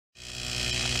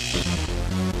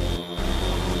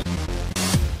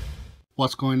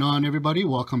What's going on, everybody?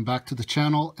 Welcome back to the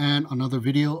channel and another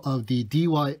video of the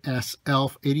DYS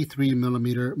ELF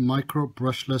 83mm micro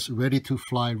brushless ready to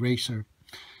fly racer.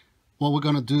 What we're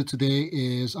going to do today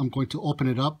is I'm going to open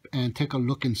it up and take a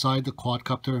look inside the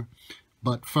quadcopter.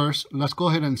 But first, let's go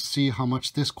ahead and see how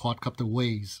much this quadcopter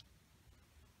weighs.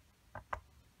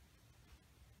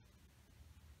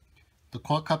 The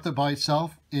quadcopter by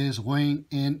itself is weighing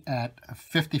in at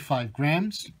 55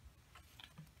 grams.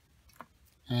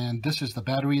 And this is the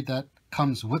battery that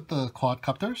comes with the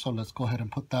quadcopter, so let's go ahead and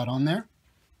put that on there.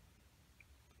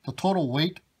 The total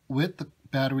weight with the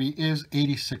battery is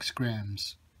 86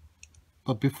 grams.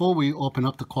 But before we open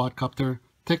up the quadcopter,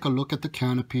 take a look at the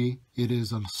canopy. It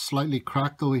is slightly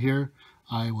cracked over here.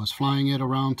 I was flying it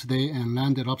around today and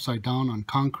landed upside down on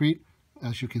concrete.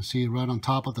 As you can see, right on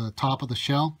top of the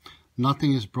shell.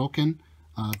 Nothing is broken.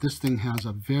 This thing has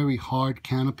a very hard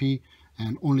canopy,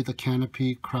 and only the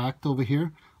canopy cracked over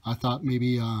here. I thought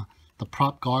maybe the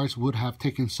prop guards would have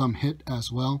taken some hit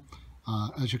as well.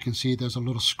 As you can see, there's a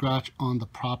little scratch on the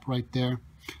prop right there.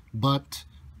 But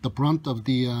the brunt of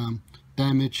the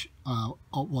damage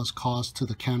was caused to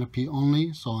the canopy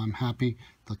only, so I'm happy.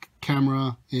 The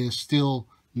camera is still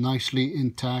nicely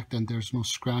intact and there's no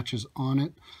scratches on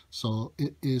it. So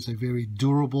it is a very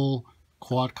durable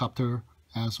quadcopter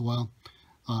as well.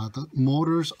 The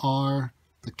motors are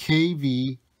the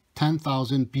KV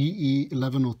 10,000 BE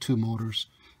 1102 motors,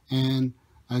 and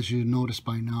as you notice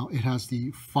by now, it has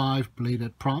the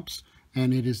 5-bladed props,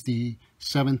 and it is the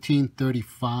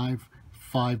 1735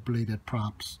 5-bladed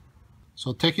props.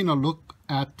 So taking a look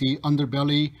at the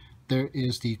underbelly, there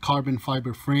is the carbon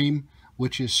fiber frame,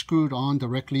 which is screwed on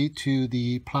directly to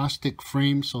the plastic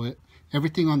frame, so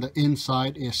everything on the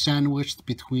inside is sandwiched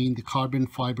between the carbon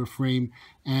fiber frame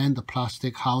and the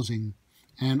plastic housing,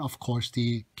 and of course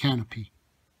the canopy.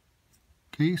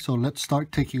 Okay, so let's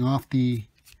start taking off the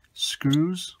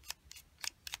screws.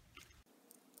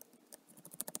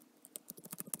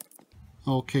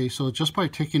 Okay, so just by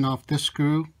taking off this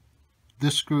screw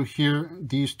here,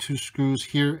 these 2 screws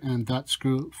here, and that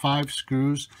screw, 5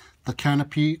 screws, the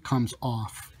canopy comes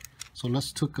off. So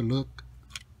let's take a look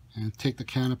and take the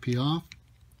canopy off.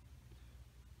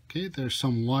 Okay, there's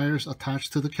some wires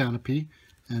attached to the canopy,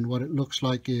 and what it looks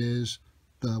like is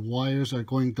the wires are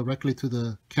going directly to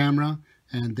the camera,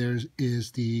 and there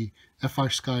is the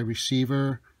FrSky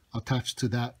receiver attached to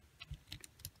that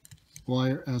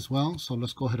wire as well. So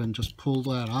let's go ahead and just pull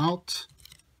that out,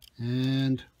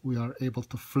 and we are able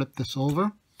to flip this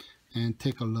over and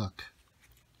take a look.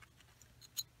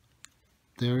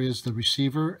 There is the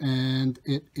receiver, and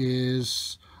it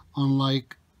is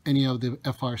unlike any of the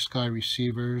FrSky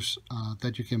receivers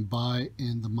that you can buy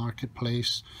in the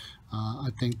marketplace. I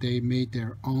think they made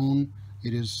their own.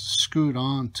 It is screwed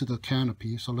on to the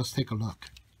canopy, so let's take a look.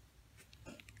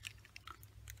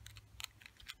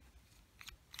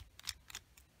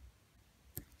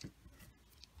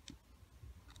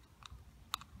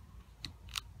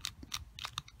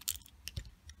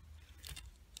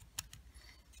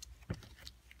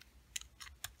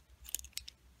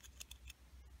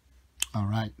 All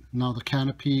right, now the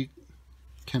canopy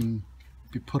can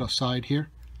be put aside here,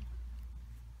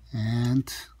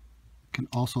 and can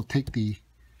also take the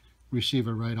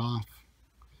receiver right off.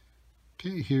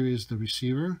 Okay, here is the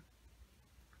receiver.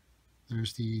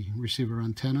 There's the receiver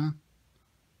antenna.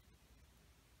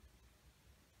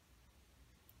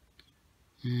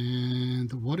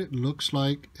 And what it looks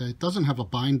like, it doesn't have a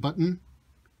bind button,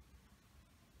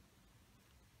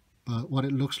 but what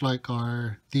it looks like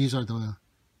are, these are the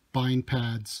bind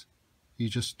pads. You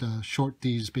just short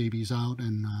these babies out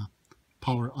and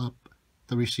power up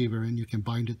the receiver, and you can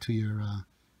bind it to your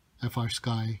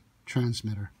FrSky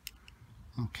transmitter.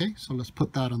 Okay, so let's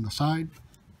put that on the side.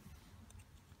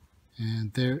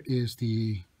 And there is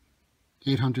the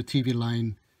 800 TV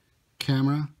line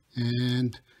camera,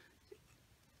 and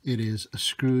it is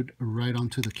screwed right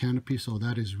onto the canopy, so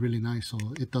that is really nice. So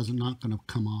it does not going to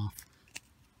come off.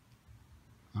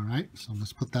 All right, so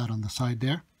let's put that on the side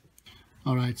there.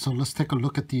 All right, so let's take a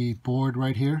look at the board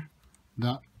right here.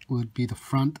 That would be the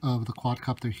front of the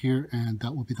quadcopter here, and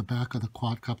that would be the back of the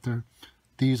quadcopter.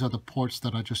 These are the ports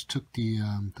that I just took the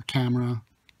camera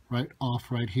right off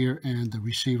right here, and the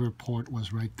receiver port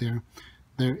was right there.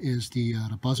 There is the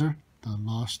buzzer, the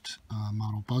Lost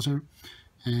model buzzer,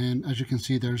 and as you can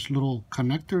see, there's little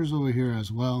connectors over here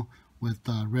as well with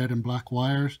red and black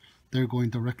wires. They're going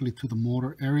directly to the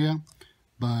motor area.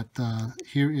 But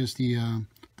here is the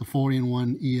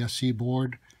 4-in-1 ESC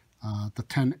board, the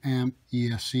 10 amp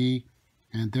ESC,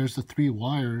 and there's the 3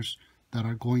 wires that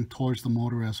are going towards the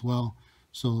motor as well.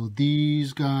 So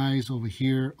these guys over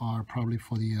here are probably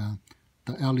for the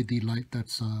the LED light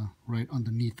that's right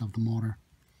underneath of the motor.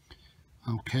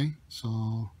 Okay,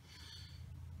 so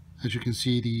as you can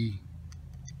see,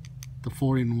 the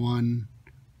 4-in-1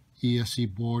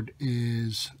 ESC board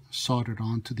is soldered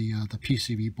onto the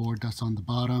PCB board that's on the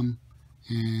bottom.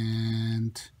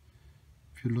 And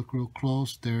if you look real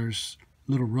close, there's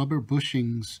little rubber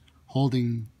bushings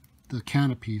holding the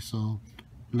canopy, so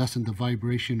lessen the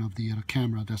vibration of the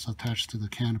camera that's attached to the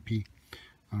canopy.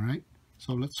 All right,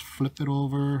 so let's flip it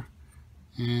over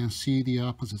and see the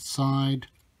opposite side.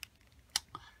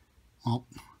 Well,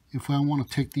 if I want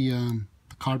to take the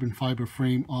carbon fiber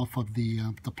frame off of the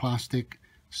plastic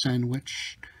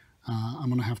sandwich, I'm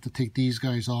going to have to take these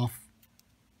guys off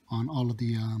on all of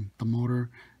the motor,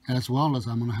 as well as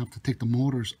I'm going to have to take the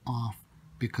motors off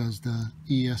because the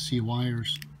ESC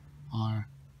wires are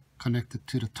connected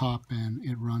to the top and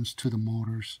it runs to the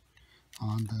motors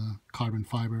on the carbon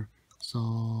fiber.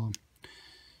 So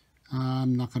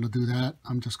I'm not going to do that.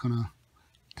 I'm just going to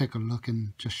take a look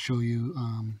and just show you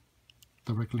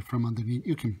directly from underneath.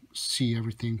 You can see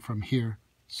everything from here.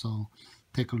 So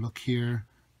take a look here.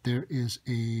 There is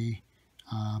a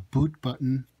boot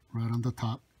button right on the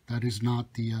top. That is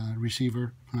not the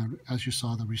receiver. As you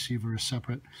saw, the receiver is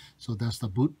separate. So that's the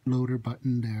bootloader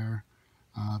button there.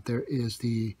 There is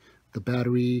the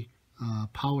battery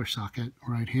power socket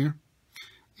right here.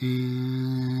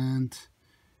 And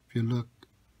if you look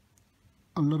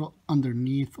a little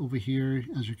underneath over here,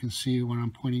 as you can see where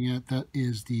I'm pointing at, that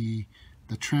is the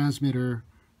transmitter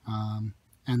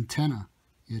antenna.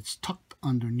 It's tucked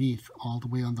underneath all the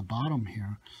way on the bottom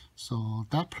here. So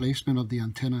that placement of the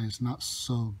antenna is not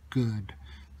so good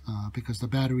because the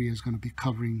battery is going to be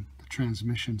covering the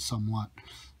transmission somewhat.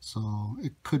 So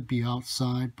it could be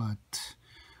outside, but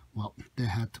well, they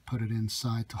had to put it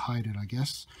inside to hide it, I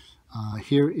guess.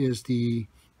 Here is the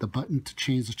button to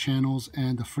change the channels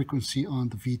and the frequency on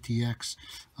the VTX.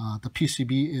 The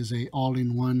PCB is a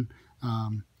all-in-one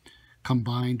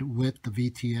combined with the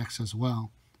VTX as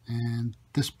well. And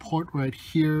this port right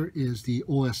here is the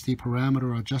OSD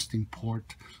parameter adjusting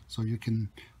port, so you can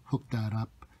hook that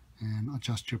up and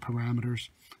adjust your parameters.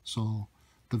 So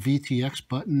the VTX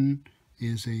button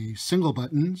is a single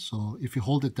button, so if you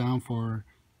hold it down for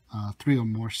 3 or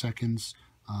more seconds,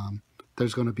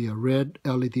 there's going to be a red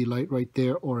LED light right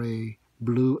there or a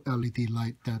blue LED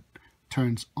light that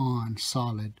turns on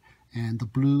solid, and the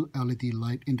blue LED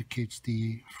light indicates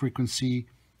the frequency,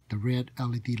 the red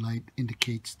LED light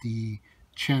indicates the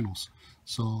channels.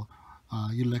 So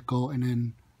you let go, and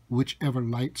then whichever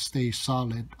light stays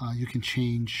solid, you can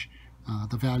change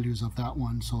the values of that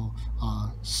one. So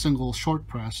single short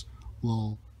press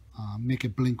will make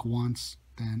it blink once,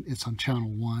 then it's on channel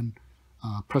 1.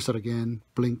 Press it again,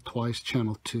 blink twice,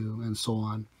 channel 2, and so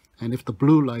on. And if the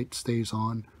blue light stays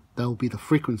on, that will be the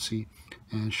frequency,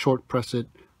 and short press it,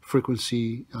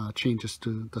 frequency changes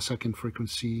to the second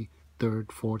frequency,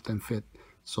 third, fourth, and fifth.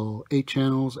 So 8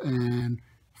 channels and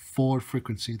 4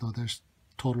 frequency, though there's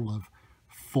a total of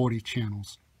 40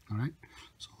 channels. All right,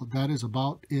 so that is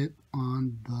about it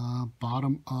on the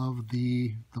bottom of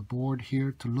the board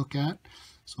here to look at.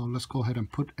 So let's go ahead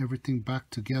and put everything back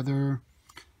together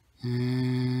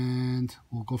and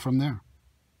we'll go from there.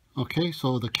 Okay,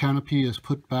 so the canopy is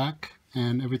put back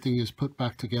and everything is put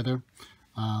back together.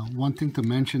 One thing to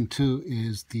mention too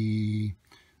is the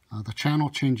channel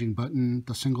changing button,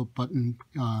 the single button.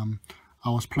 I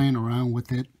was playing around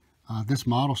with it. This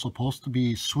model is supposed to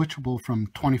be switchable from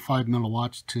 25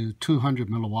 milliwatts to 200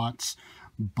 milliwatts,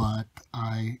 but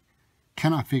I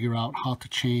cannot figure out how to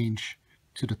change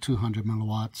to the 200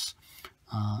 milliwatts.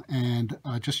 And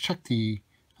I just checked the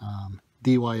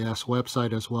DYS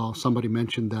website as well. Somebody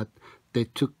mentioned that they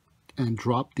took and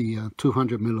dropped the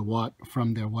 200 milliwatt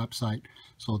from their website.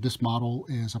 So this model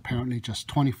is apparently just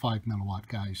 25 milliwatt,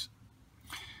 guys.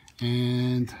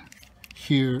 And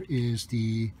here is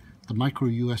the micro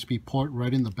USB port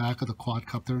right in the back of the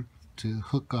quadcopter to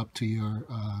hook up to your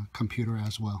computer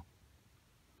as well.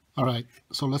 All right,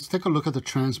 so let's take a look at the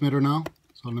transmitter now.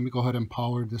 So let me go ahead and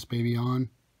power this baby on.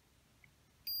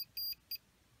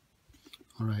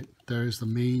 All right, there's the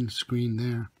main screen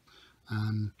there.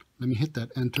 And let me hit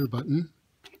that enter button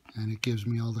and it gives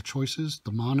me all the choices.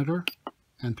 The monitor,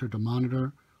 enter the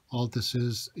monitor. All this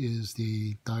is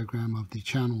the diagram of the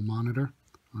channel monitor.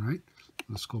 All right,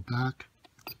 let's go back.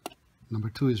 Number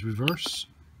 2 is reverse.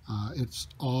 It's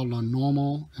all on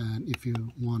normal, and if you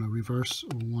want to reverse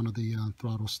one of the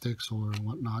throttle sticks or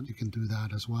whatnot, you can do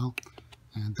that as well.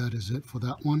 And that is it for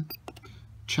that one.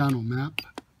 Channel map,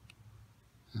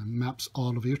 and maps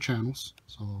all of your channels.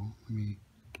 So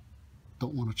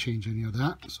don't want to change any of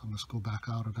that, so let's go back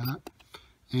out of that.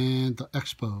 And the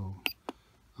expo,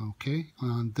 Okay,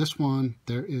 on this one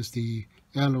there is the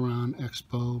aileron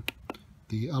expo,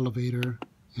 the elevator,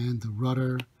 and the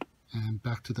rudder, and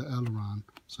back to the aileron.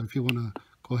 So if you want to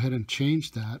go ahead and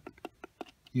change that,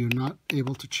 you're not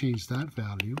able to change that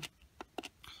value,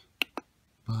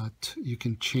 but you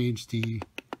can change the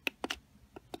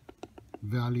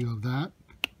value of that,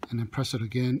 and then press it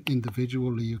again.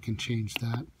 Individually you can change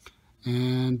that.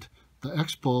 And the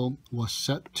expo was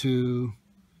set to,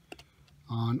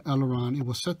 on aileron, it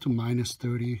was set to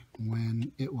 -30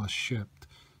 when it was shipped.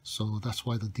 So that's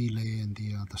why the delay in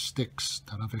the sticks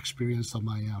that I've experienced on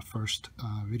my first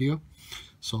video.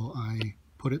 So I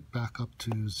put it back up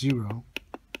to 0.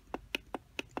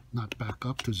 Not back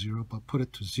up to 0, but put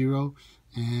it to 0,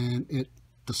 and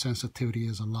the sensitivity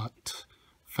is a lot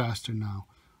faster now.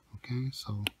 Okay,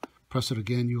 so press it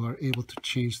again. You are able to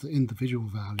change the individual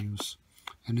values,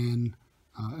 and then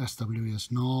SW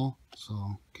is null, so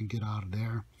you can get out of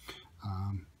there.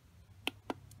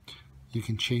 You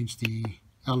can change the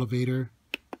elevator,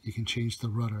 you can change the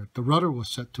rudder. The rudder was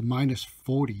set to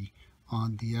 -40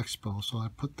 on the expo, so I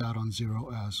put that on 0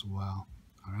 as well.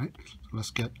 All right, so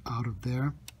let's get out of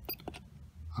there.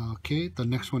 Okay, the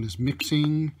next one is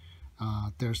mixing.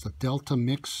 There's the delta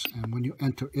mix, and when you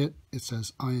enter it, it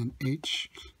says INH,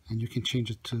 and you can change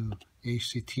it to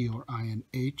ACT or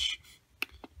INH.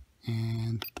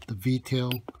 And the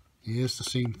VTail is the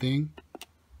same thing.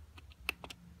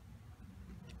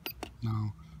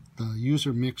 Now, the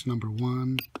user mix number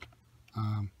 1,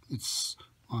 it's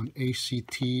on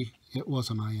ACT. It was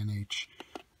on INH.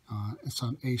 It's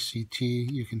on ACT.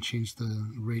 You can change the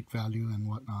rate value and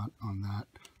whatnot on that.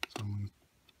 So I'm going to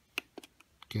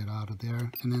get out of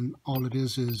there. And then all it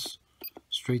is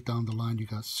straight down the line, you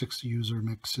got 6 user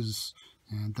mixes,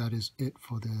 and that is it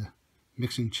for the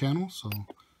mixing channel. So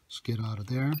let's get out of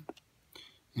there.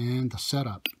 And the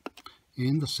setup.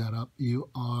 In the setup, you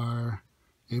are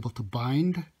able to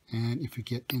bind, and if you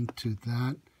get into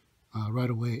that right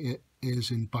away, it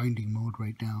is in binding mode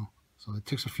right now. So it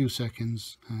takes a few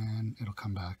seconds and it'll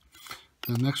come back.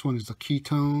 The next one is the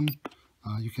ketone.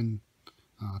 You can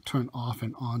turn off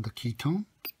and on the ketone.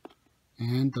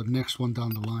 And the next one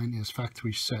down the line is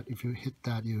factory set. If you hit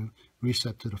that, you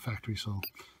reset to the factory. So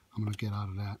I'm going to get out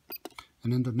of that.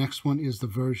 And then the next one is the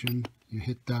version. You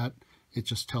hit that, it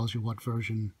just tells you what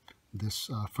version this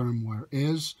firmware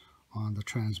is on the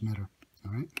transmitter.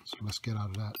 All right, so let's get out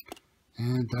of that.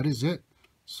 And that is it.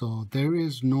 So there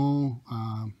is no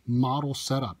model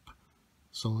setup.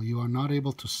 So you are not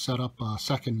able to set up a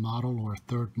second model or a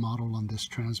third model on this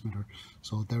transmitter.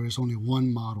 So there is only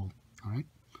one model. All right.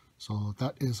 So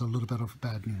that is a little bit of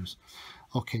bad news.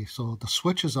 Okay, so the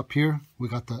switch is up here. We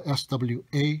got the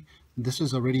SWA. This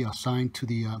is already assigned to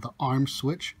the arm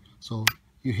switch. So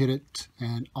you hit it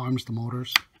and arms the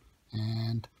motors.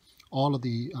 And all of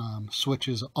the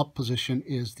switches up position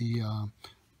is the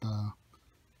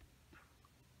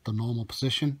normal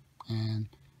position. And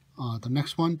the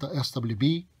next one, the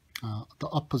SWB, the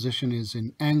up position is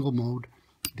in angle mode.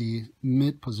 The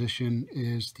mid position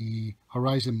is the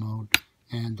horizon mode.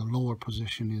 And the lower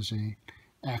position is a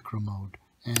acro mode,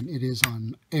 and it is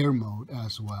on air mode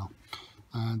as well.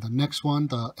 The next one,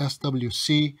 the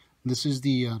SWC, this is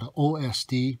the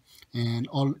OSD, and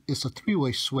it's a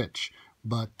 3-way switch,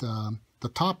 but the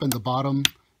top and the bottom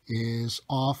is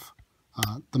off.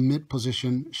 The mid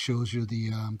position shows you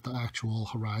the actual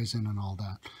horizon and all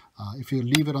that. If you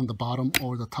leave it on the bottom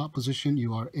or the top position,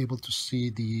 you are able to see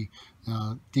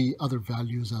the other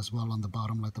values as well on the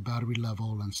bottom, like the battery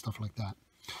level and stuff like that.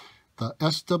 The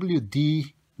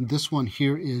SWD, this one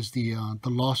here is the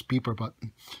lost beeper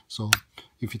button. So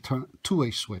if you turn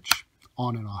 2-way switch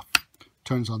on and off,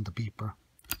 turns on the beeper,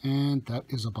 and that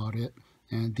is about it.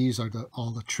 And these are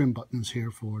all the trim buttons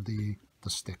here for the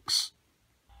sticks.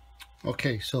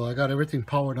 Okay, so I got everything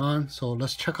powered on. So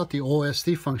let's check out the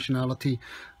OSD functionality.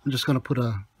 I'm just going to put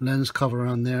a lens cover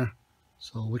on there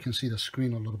so we can see the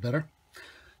screen a little better.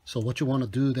 So what you want to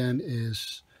do then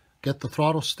is get the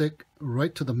throttle stick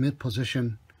right to the mid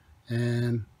position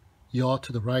and yaw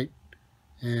to the right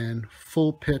and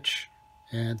full pitch,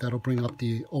 and that'll bring up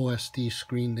the OSD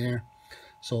screen there.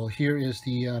 So here is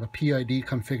the PID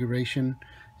configuration,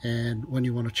 and when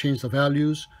you want to change the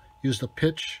values, use the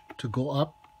pitch to go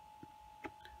up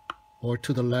or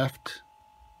to the left,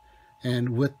 and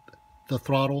with the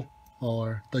throttle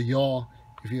or the yaw,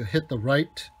 if you hit the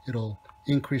right, it'll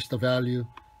increase the value,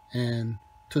 and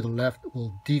to the left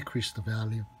will decrease the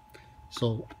value.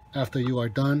 So after you are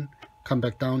done, come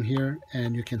back down here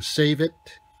and you can save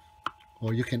it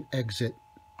or you can exit.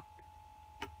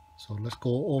 So let's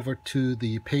go over to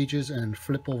the pages and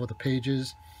flip over the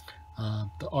pages.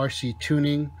 The RC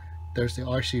tuning, There's the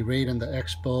RC rate and the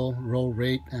expo, roll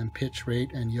rate and pitch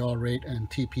rate and yaw rate and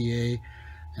TPA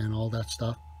and all that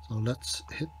stuff. So let's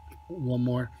hit one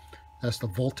more. That's the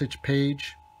voltage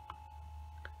page,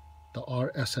 the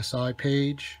RSSI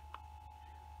page,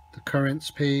 the currents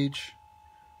page,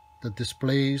 the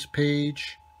displays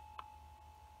page,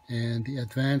 and the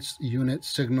advanced unit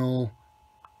signal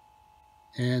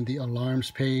and the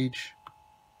alarms page,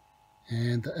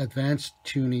 and the advanced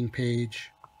tuning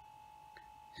page,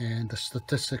 and the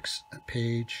statistics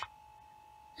page,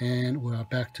 and we're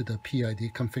back to the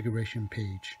PID configuration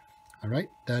page. All right,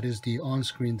 that is the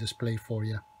on-screen display for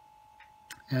you.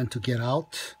 And to get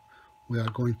out, we are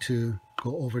going to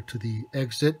go over to the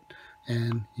exit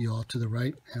and yaw to the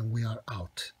right, and we are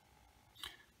out.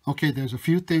 Okay, there's a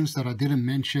few things that I didn't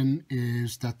mention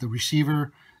is that the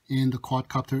receiver in the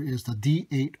quadcopter is the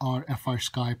D8R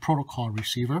FrSky protocol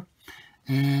receiver,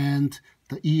 and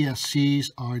the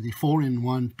ESCs are the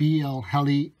 4-in-1 BL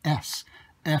Heli S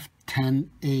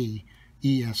F10A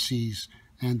ESCs,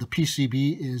 and the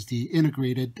PCB is the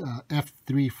integrated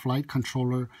F3 flight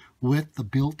controller with the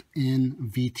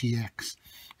built-in VTX.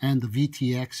 And the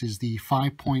VTX is the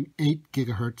 5.8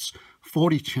 gigahertz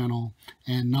 40 channel,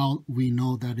 and now we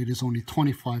know that it is only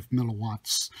 25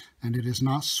 milliwatts and it is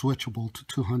not switchable to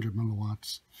 200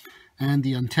 milliwatts. And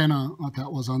the antenna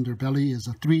that was underbelly is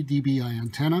a 3 dBi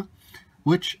antenna,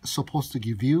 which is supposed to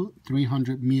give you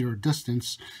 300 meter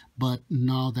distance, but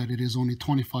now that it is only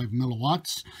 25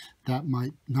 milliwatts, that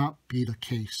might not be the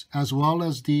case. As well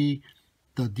as the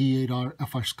D8R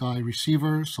FrSky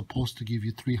receiver, supposed to give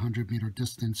you 300 meter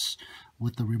distance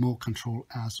with the remote control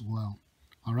as well.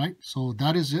 All right, so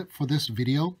that is it for this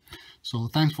video. So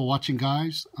thanks for watching,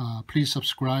 guys. Please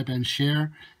subscribe and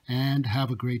share, and have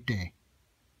a great day.